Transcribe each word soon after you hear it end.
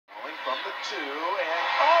and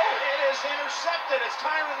oh, it is intercepted. It's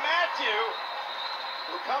Tyrann Mathieu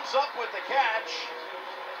who comes up with the catch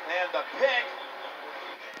and the pick.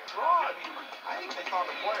 I think they found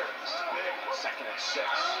the player. This is big. 2nd and 6.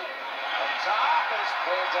 Up top is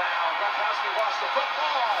pulled down. Gronkowski lost the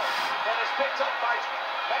football. That is picked up by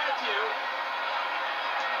Mathieu.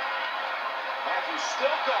 Matthew's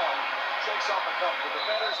still going. Shakes off a couple of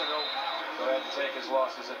defenders, and he'll go ahead and take his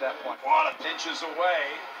losses at that point. 1 inches away.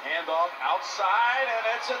 Handoff outside, and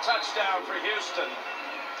it's a touchdown for Houston.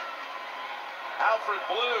 Alfred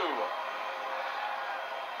Blue.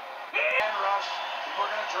 And rush. We're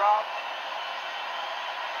going to drop.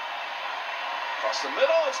 Across the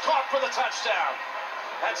middle, it's caught for the touchdown.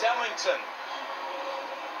 That's Ellington.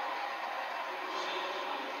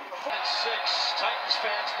 6, Titans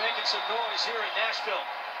fans making some noise here in Nashville.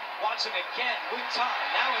 Watson again with time,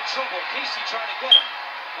 now in trouble. Casey trying to get him.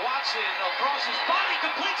 Watson across his body,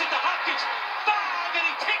 completes it to Hopkins. 5, and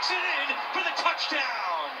he takes it in for the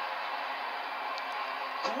touchdown.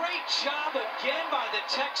 Great job again by the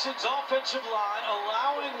Texans offensive line,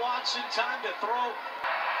 allowing Watson time to throw.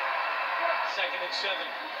 2nd and 7.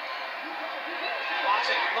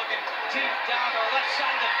 Watson looking deep down the left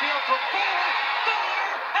side of the field for Fuller.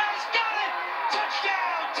 Fuller has got it!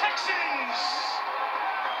 Touchdown, Texans!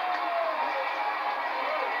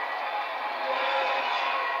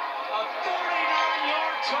 A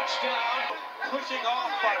 49-yard touchdown. Pushing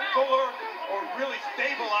off by Fuller or really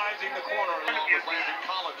stabilizing the corner. With Landon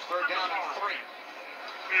Collins, 3rd down and 3.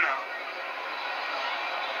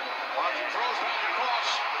 Watson throws back across,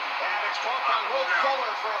 and it's caught by Will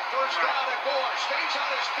Fuller for a 1st down and more. Stays on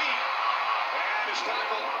his feet, and is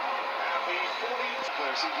tackled at the 40. He's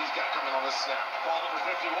got coming on this snap. Ball number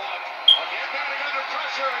 51. Again, batting under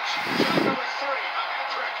pressure. It's shot number 3. A hat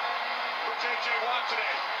trick for J.J. Watt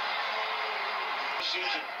today.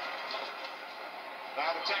 Season.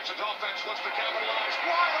 Now the Texans offense looks to capitalize.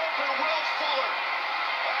 Wide open, Will Fuller.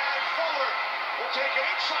 And Fuller will take it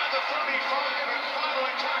inside the 35 and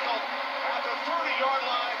finally tackled at the 30-yard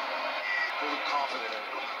line. Really confident in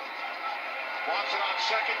it. Watson on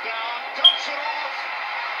 2nd down. Dumps it off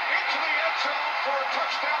into the end zone for a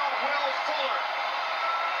touchdown, Will Fuller.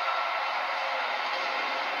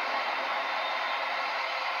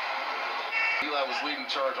 Eli was leading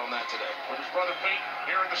charge on that today. With his brother Peyton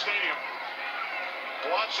here in the stadium.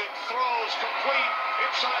 Watson throws complete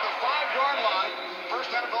inside the 5-yard line. First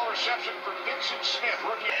NFL reception for Vincent Smith,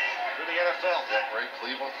 rookie in the NFL. Yeah, great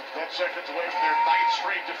Cleveland. 10 seconds away from their 9th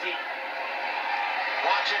straight defeat.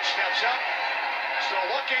 Watson steps up, still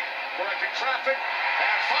looking, correcting traffic,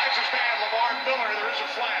 and finds his man, Lamar Miller. There is a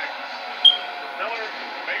flag. Miller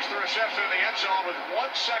makes the reception in the end zone with 1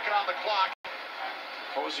 second on the clock.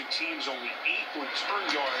 Opposing teams only 8 return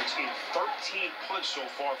yards in 13 punts so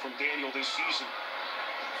far from Daniel this season.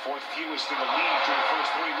 4th fewest in the league through the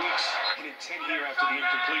first 3 weeks. 2nd and 10 here after the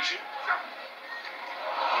incompletion.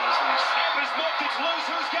 As the snap is muffed, it's loose.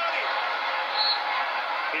 Who's got it?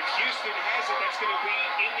 If Houston has it, that's going to be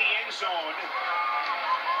in the end zone.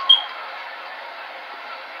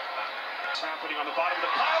 What's happening on the bottom of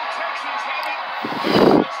the pile? Texans have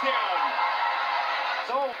it. Touchdown.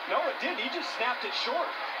 So, no, it didn't. He just snapped it short.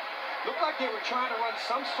 Looked like they were trying to run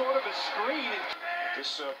some sort of a screen.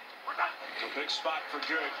 This a big spot for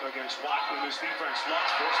good against Watt when this defense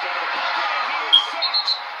locks. Forced out of the pocket, and he is sacked.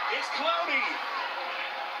 It's Clowney.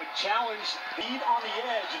 The challenge, lead on the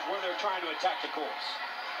edge is where they're trying to attack the Colts.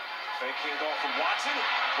 Fake handoff from Watson.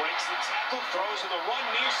 Breaks the tackle, throws in the run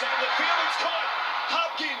near side of the field. It's caught.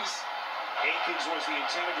 Hopkins. Akins was the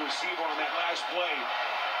intended receiver on that last play.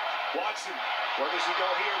 Watson, where does he go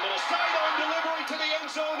here? A little sidearm delivery to the end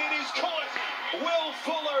zone. It is caught. Will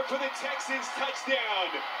Fuller for the Texans touchdown.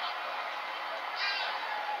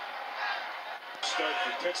 Start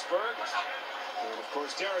for Pittsburgh. And of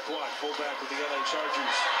course, Derek Watt, fullback with the LA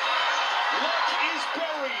Chargers. Luck is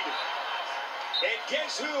buried. And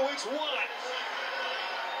guess who? It's Watt.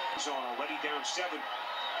 Zone already down 7.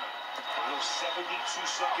 Final 72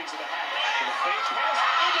 seconds of the half. And a fake pass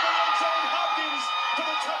into the end zone. Hopkins for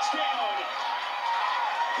the touchdown.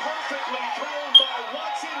 Perfectly thrown by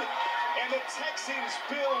Watson. And the Texans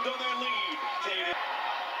build on their lead.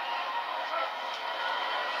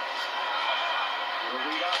 The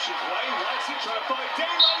read option play. Watson trying to find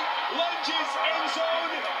daylight. Lunges end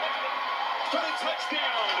zone for the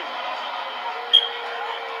touchdown.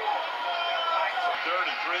 3rd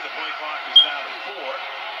and 3. The play clock is down to 4.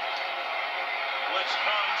 Blitz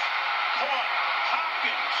comes. Caught.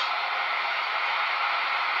 Hopkins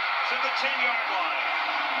to the 10-yard line.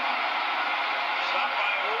 Stopped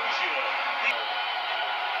by Rougeau.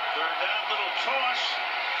 3rd down, little toss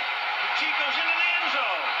to He goes into the end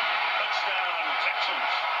zone. Touchdown,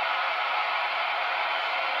 Texans.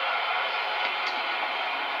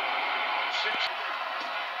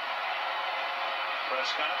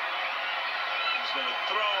 Prescott. He's going to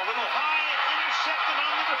throw a little high, intercepted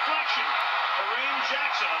on the deflection. Kareem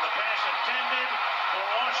Jackson on the pass intended for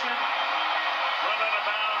Austin. Run out of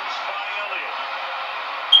bounds by Elliott.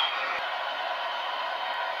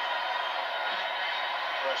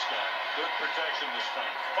 Prescott, good protection this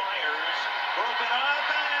time. Fires, broken up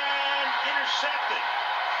and intercepted.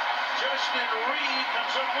 Justin Reed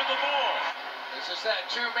comes up with the ball. This is that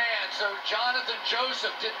two-man, so Jonathan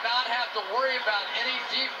Joseph did not have to worry about any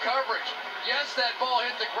deep coverage. Yes, that ball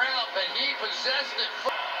hit the ground, but he possessed it.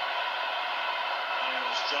 Miles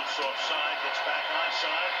jumps offside, gets back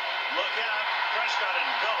onside. Look out, Prescott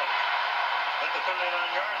enveloped at the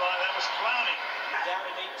 39-yard line. That was Clowney. Down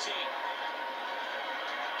at 18.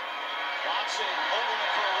 Watson holding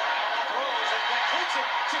it for a while, throws and completes it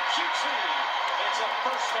to QT. It's a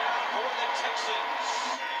first down for the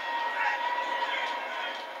Texans.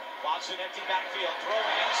 Watson empty backfield,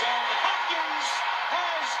 throwing end zone. Hopkins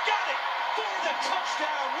has got it for the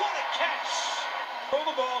touchdown. What a catch! Throw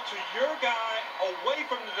the ball to your guy away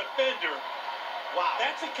from the defender. Wow.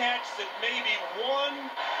 That's a catch that maybe one.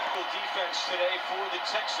 Defense today for the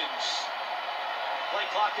Texans. Play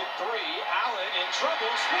clock at 3. Allen in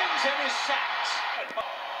trouble, spins and is sacked.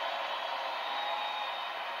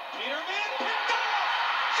 Peterman picked off.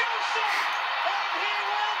 Joseph, and he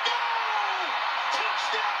will go.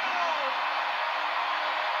 Touchdown.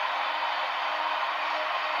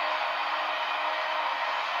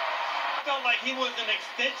 Felt like he was an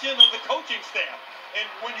extension of the coaching staff. And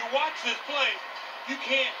when you watch this play, you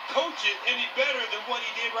can't coach it any better than what he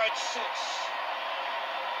did right. 6.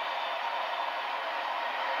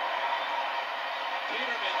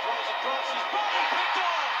 Peterman throws across his body, picked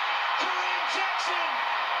off. Kareem Jackson.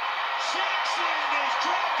 Jackson is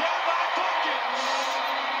dropped down by Hopkins.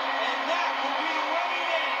 And that will be where it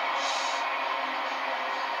ends.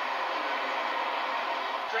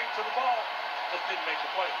 Straight to the ball. Just didn't make the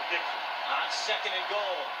play for Dixon. On second and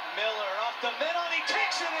goal, Miller off the middle, and he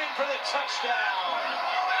takes it in for the touchdown.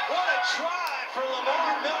 What a try for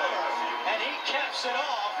Lamar Miller, and he caps it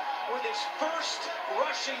off with his first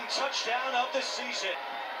rushing touchdown of the season.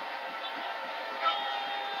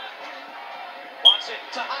 Watson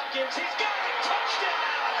to Hopkins, he's got it,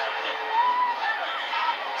 touchdown!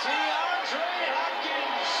 DeAndre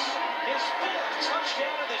Hopkins, his 5th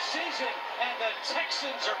touchdown of the season, and the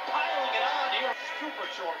Texans are piling it on here. Super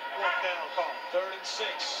short fourth down call. 3rd and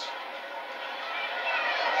 6.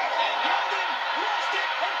 And Yeldon lost it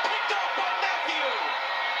and picked off by Matthew.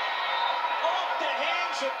 Off the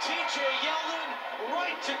hands of T.J. Yeldon,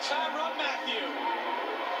 right to Tyrann Mathieu.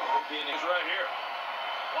 He's right here.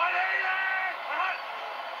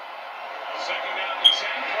 2nd down and 10.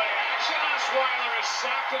 Play action. Osweiler is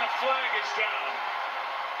sacked and a flag is down.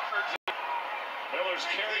 Miller's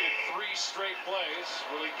carried it 3 straight plays.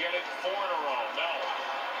 Will he get it 4 in a row? No.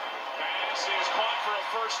 Pass is caught for a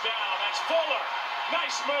first down. That's Fuller.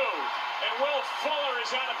 Nice move. And Will Fuller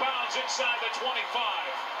is out of bounds inside the 25.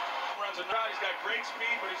 Runs a route. He's got great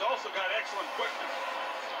speed, but he's also got excellent quickness.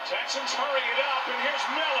 Texans hurry it up, and here's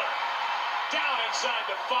Miller. Down inside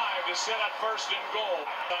the 5 to set up 1st and goal.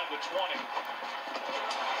 Inside the 20.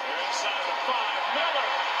 They're inside the 5. Miller.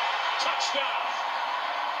 Touchdown.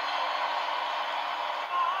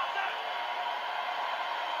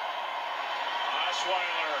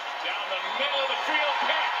 Osweiler down the middle of the field,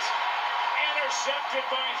 picked. Intercepted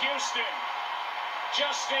by Houston.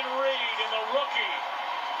 Justin Reed and the rookie.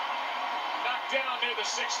 Knocked down near the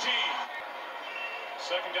 16.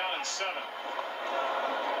 2nd down and 7.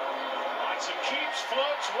 Watson keeps,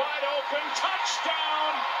 floats, wide open.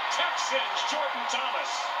 Touchdown, Texans, Jordan Thomas.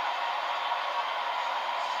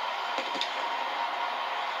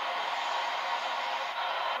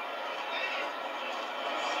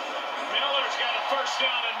 Miller's got a first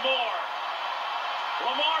down and more.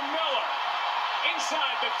 Lamar Miller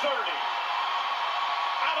inside the 30.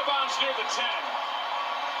 Out of bounds near the 10.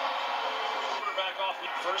 Quarterback off the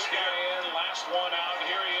first guy in, last one out.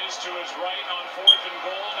 Here he is to his right on 4th and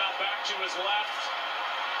goal. Now back to his left.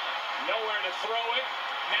 Nowhere to throw it.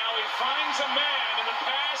 Now he finds a man, and the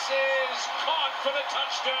pass is caught for the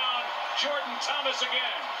touchdown. Jordan Thomas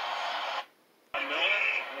again.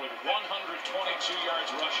 Miller with 122 yards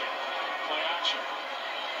rushing. Play action.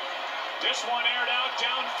 This one aired out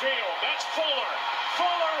downfield. That's Fuller.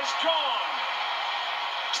 Fuller is gone.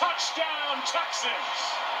 Touchdown, Texans.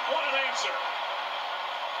 What an answer.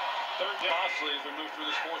 3rd down. Costly as we move through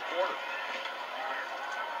this 4th quarter.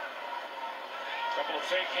 Couple of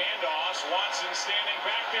fake handoffs. Watson standing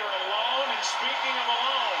back there alone. And speaking of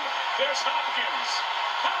alone, there's Hopkins.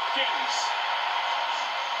 Hopkins.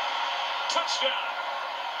 Touchdown.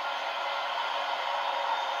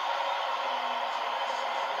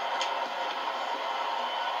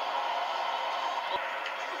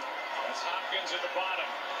 That's Hopkins at the bottom.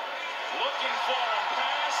 Looking for him.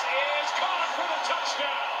 Pass is caught for the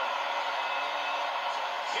touchdown.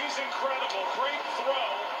 He's incredible. Great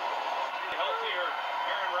throw. Healthier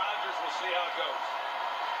Aaron Rodgers, we'll see how it goes.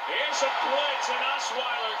 Here's a blitz, and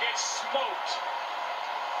Osweiler gets smoked.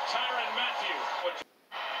 Tyrann Mathieu.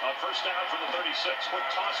 First down for the 36. Quick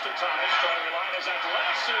toss to Thomas, trying to rely on his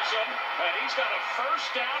athleticism, and he's got a first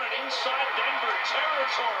down and inside Denver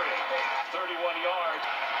territory. 31 yards.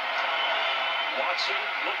 Watson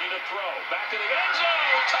looking to throw. Back to the end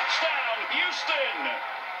zone. Touchdown, Houston.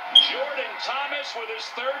 Jordan Thomas with his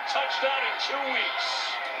third touchdown in 2 weeks.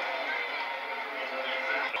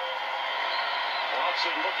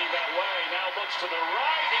 Watson looking that way, now looks to the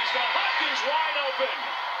right. He's got Hopkins wide open.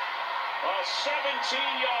 A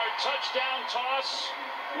 17-yard touchdown toss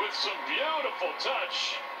with some beautiful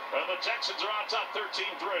touch. And the Texans are on top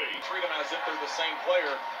 13-3. Treat them as if they're the same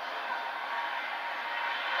player.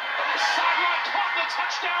 Sideline caught the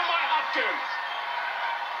touchdown by Hopkins.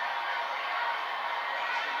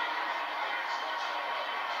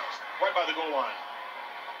 Right by the goal line.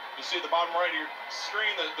 You see at the bottom right of your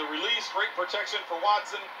screen, the release, great protection for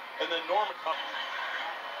Watson, and then Norman.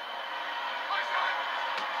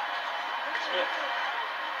 Smith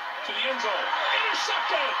to the end zone.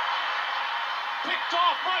 Intercepted. Picked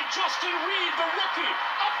off by Justin Reed, the rookie,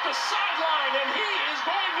 up the sideline, and he is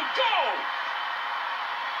going to go.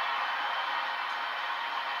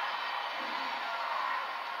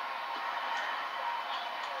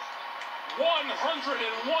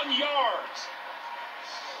 ...101 yards.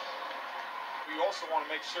 You also want to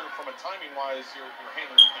make sure, from a timing-wise, you're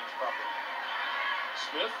handling things properly.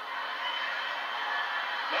 Smith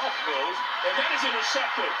now throws, and that is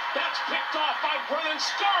intercepted. That's picked off by Brennan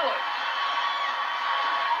Scarlett.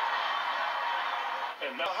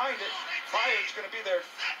 And Behind it, Byard's going to be there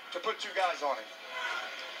to put two guys on it.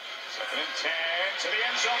 2nd and 10 to the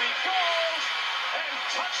end zone. He goes, and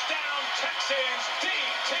touchdown Texans.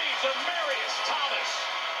 D.T. Demaryius Thomas.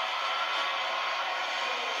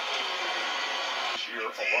 This year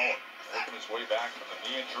alone, working his way back from the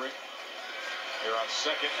knee injury. Here on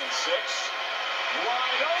 2nd and 6.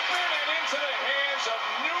 Wide open and into the hands of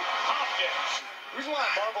Newt Hopkins. The reason why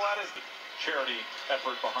I marvel at is the charity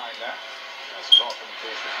effort behind that. As is often the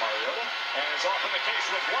case with Mariota. And it's often the case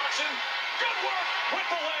with Watson. Good work with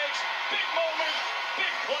the legs. Big moment,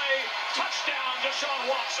 big play. Touchdown,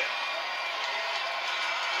 Deshaun Watson.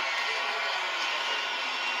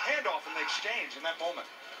 Handoff in the exchange in that moment.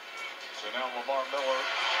 So now Lamar Miller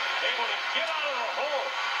able to get out of the hole.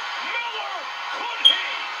 Miller, could he?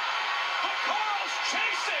 The Carl's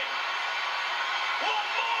chasing.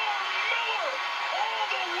 Lamar Miller all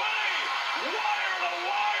the way. Wire to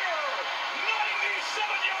wire.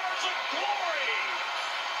 97 yards of glory.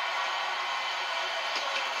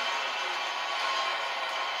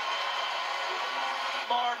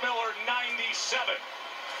 Lamar Miller, 97.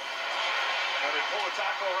 And they pull a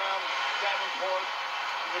tackle around Davenport.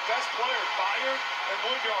 The best players, Byard and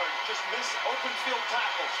Woodyard, just miss open field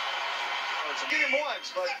tackles. Get him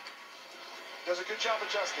once, but does a good job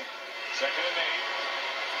adjusting. 2nd and 8.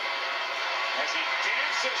 As he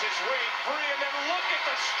dances his way free, and then look at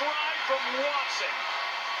the stride from Watson.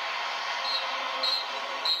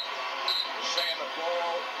 They're saying the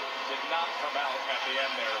ball did not come out at the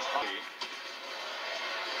end there.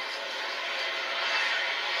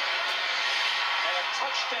 And a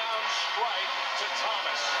touchdown strike to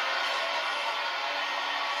Thomas.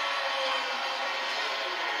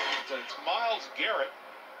 It's Myles Garrett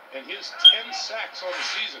and his 10 sacks on the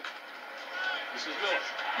season. This is Miller.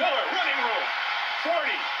 Miller, running room. 40,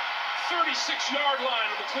 36-yard line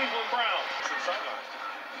of the Cleveland Browns.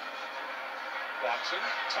 Watson,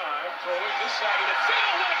 time, throwing this side of the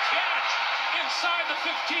field. What a catch! Inside the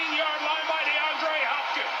 15-yard line by DeAndre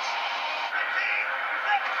Hopkins.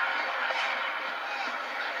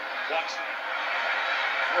 Watson,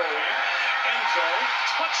 throwing, end zone,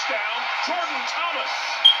 touchdown, Jordan Thomas.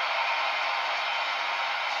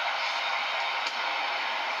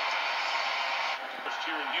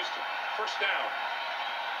 Here in Houston. First down.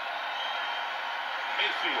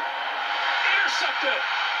 Mayfield. Intercepted.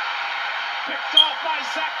 Picked off by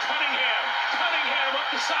Zach Cunningham. Cunningham up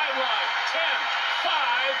the sideline. 10,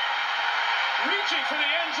 5. Reaching for the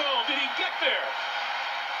end zone. Did he get there?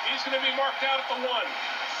 He's going to be marked out at the 1.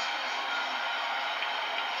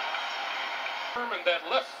 Determined that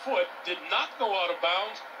left foot did not go out of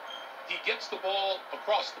bounds. He gets the ball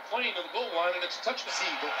across the plane to the goal line, and it's touchdown.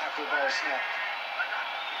 After the ball snapped.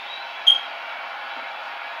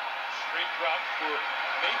 Straight drop for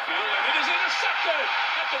Mayfield, and it is intercepted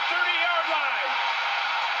at the 30-yard line.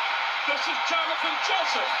 This is Jonathan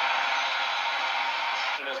Joseph.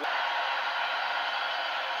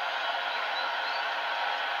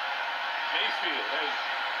 Mayfield has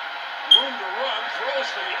room to run, throws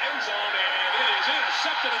for the end zone, and it is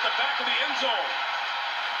intercepted at the back of the end zone.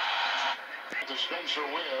 To Spencer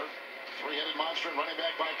Ware, three-headed monster and running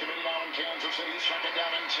back by committee now in Kansas City. Second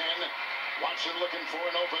down and 10. Watson looking for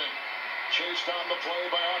an opening. Chased on the play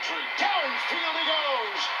by Autry. Downfield he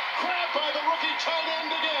goes. Grabbed by the rookie tight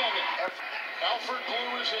end again. Alfred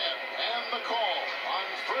Blue is in. And the call on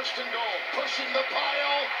first and goal. Pushing the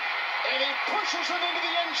pile. And he pushes it into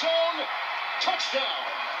the end zone. Touchdown.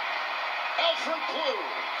 Alfred Blue.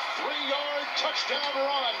 3-yard touchdown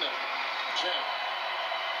run. 10.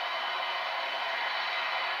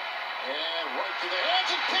 And right to the hands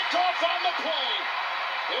and picked off on the play.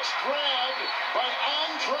 It's grabbed by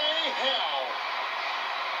Andre Hell.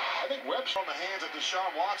 I think Webb's on the hands of Deshaun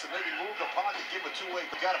Watson. Maybe move the pocket, give him a two-way.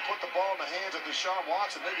 You got to put the ball in the hands of Deshaun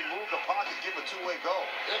Watson. Maybe move the pocket, give him a two-way go.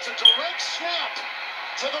 It's a direct snap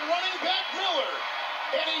to the running back Miller.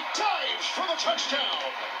 And he dives for the touchdown.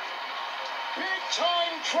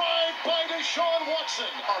 Big-time drive by Deshaun Watson.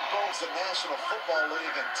 On both the National Football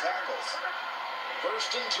League and tackles.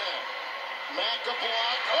 First and 10. Mack a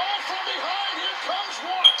block. Oh, from behind. Here comes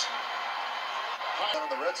Watt. In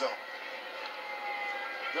the red zone.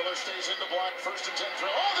 Miller stays in the block. First and 10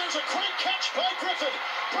 throw. Oh, there's a great catch by Griffin.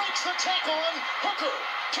 Breaks the tackle on Hooker.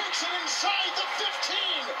 Takes it inside the 15.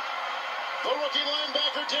 The rookie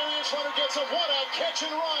linebacker Darius Leonard gets him. What a catch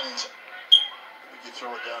and runs. You can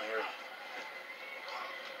throw it down here.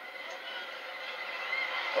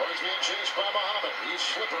 Oh, he's being chased by Muhammad. He's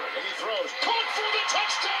slippery, and he throws. Caught for the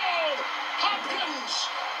touchdown! Hopkins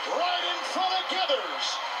right in front of Githers.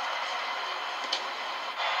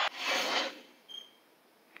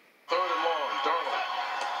 Third and long, Darnold.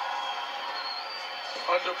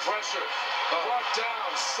 Under pressure. Brought down,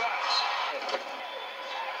 sacked.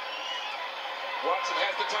 Watson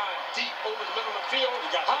has the time. Deep over the middle of the field.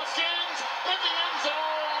 Hopkins in the end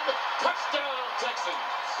zone. Touchdown, Texans.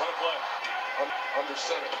 What a play. Under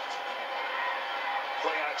center.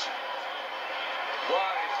 Play action.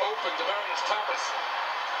 Wide open, Demaryius Thomas.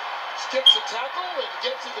 Skips a tackle and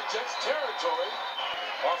gets into Jets territory.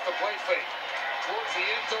 Off the play fake. Towards the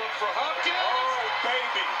end zone for Hopkins. Oh,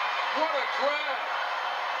 baby. What a grab.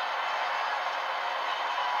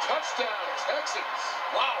 Touchdown, Texans.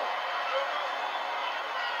 Wow.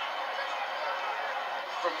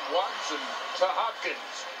 From Watson to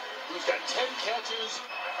Hopkins, who's got 10 catches.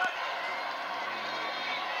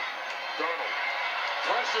 Darnold.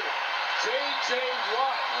 Pressure. J.J.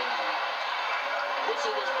 Watt.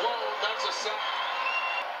 Whistle was blown. That's a sack.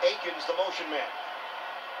 Akins, the motion man.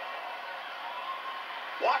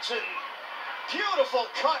 Watson. Beautiful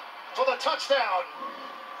cut for the touchdown.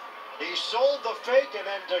 He sold the fake, and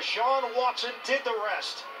then Deshaun Watson did the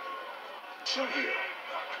rest. Two here.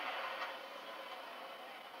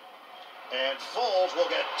 And Foles will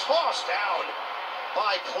get tossed down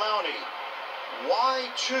by Clowney.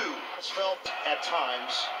 Y2 has felt at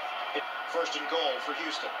times. First and goal for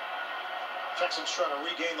Houston. Texans trying to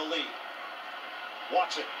regain the lead.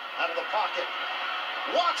 Watson out of the pocket.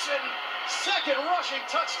 Watson, second rushing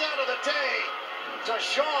touchdown of the day.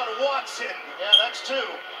 Deshaun Watson. Yeah, that's two.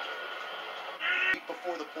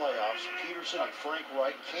 Before the playoffs, Peterson and Frank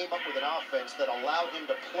Reich came up with an offense that allowed him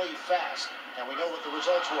to play fast. And we know what the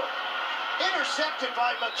results were. Intercepted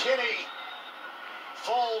by McKinney.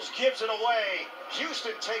 Foles gives it away.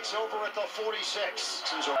 Houston takes over at the 46.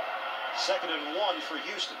 Second and 1 for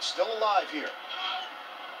Houston. Still alive here.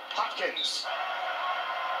 Hopkins.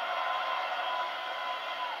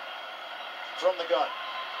 From the gun.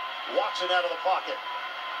 Watson out of the pocket.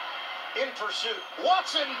 In pursuit.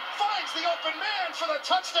 Watson finds the open man for the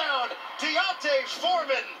touchdown. Deontay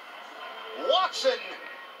Foreman. Watson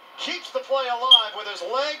keeps the play alive with his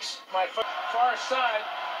legs. My far side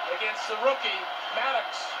against the rookie,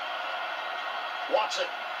 Maddox. Watson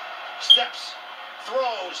steps,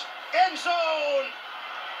 throws, end zone.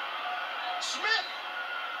 Smith.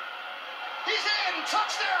 He's in.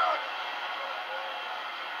 Touchdown.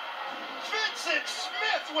 Vincent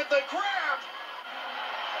Smith with the grab.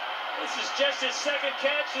 This is just his second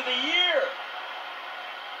catch of the year.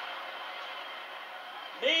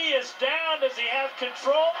 Knee is down. Does he have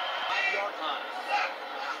control? Yard line.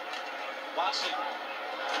 Watson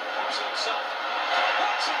keeps it himself.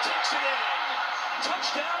 Watson takes it in.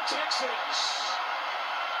 Touchdown, Texans.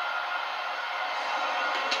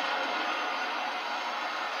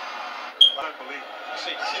 Unbelievable. I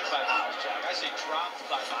say tipped by Miles Jack. I say dropped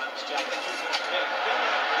by Miles Jack. That's who's going to pick.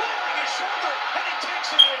 Miller lowering his shoulder, and he takes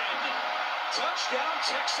it in. Touchdown,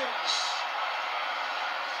 Texans.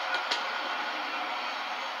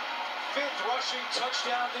 Fifth rushing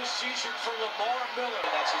touchdown this season for Lamar Miller.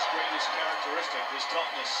 That's his greatest characteristic, his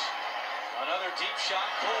toughness. Another deep shot,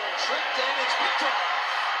 pulled, tripped, and it's picked off.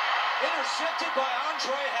 Intercepted by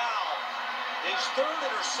Andre Howell. His third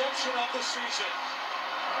interception of the season.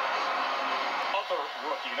 Other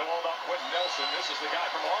rookie, know all about Quentin Nelson. This is the guy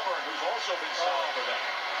from Auburn who's also been solid for them.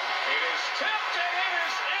 It is tipped and it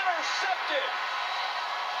is intercepted.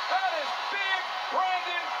 That is big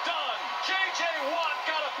Brandon Dunn. J.J. Watt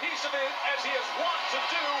got a piece of it as he is wont to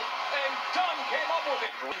do, and Dunn came up with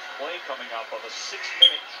it. Brief play coming up of a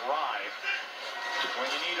 6-minute drive. When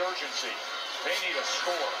you need urgency, they need a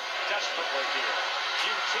score desperately here.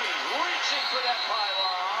 QT reaching for that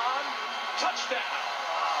pylon. Touchdown.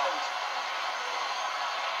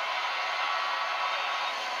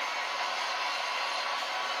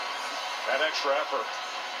 That extra effort.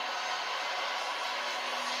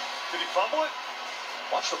 Did he fumble it?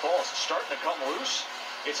 Watch the ball. It's starting to come loose.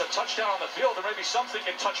 It's a touchdown on the field. There may be something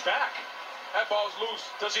can touch back. That ball's loose.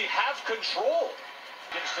 Does he have control?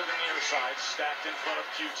 Gets to the near side, stacked in front of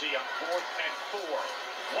QT on 4th and 4.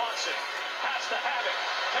 Watson has to have it.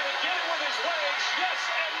 Can he get it with his legs? Yes,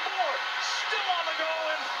 and more. Still on the go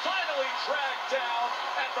and finally dragged down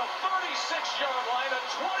at the 36-yard line. A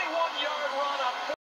 21-yard run on